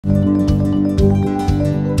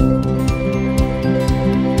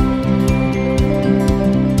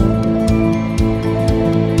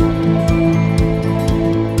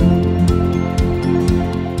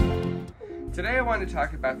wanted to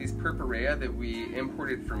talk about these Purpurea that we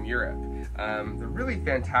imported from Europe. They're really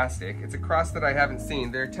fantastic. It's a cross that I haven't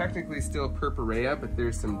seen. They're technically still Purpurea, but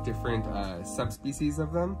there's some different subspecies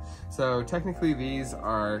of them. So technically these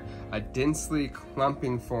are a densely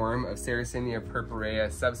clumping form of Sarracenia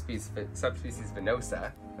purpurea subspecies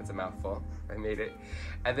venosa. That's a mouthful, I made it.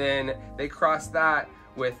 And then they cross that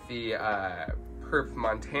with the Perp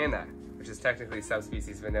montana, which is technically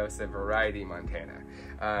subspecies venosa variety montana.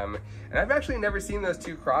 And I've actually never seen those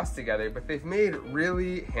two crossed together, but they've made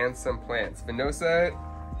really handsome plants. Venosa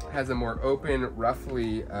has a more open,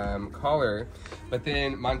 roughly collar, but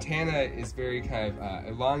then montana is very kind of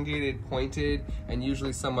elongated, pointed, and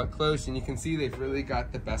usually somewhat close, and you can see they've really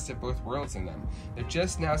got the best of both worlds in them. They're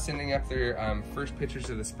just now sending up their first pictures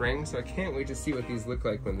of the spring, so I can't wait to see what these look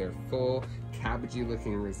like when they're full, cabbagey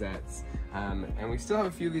looking rosettes. And we still have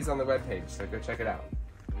a few of these on the webpage, so go check it out.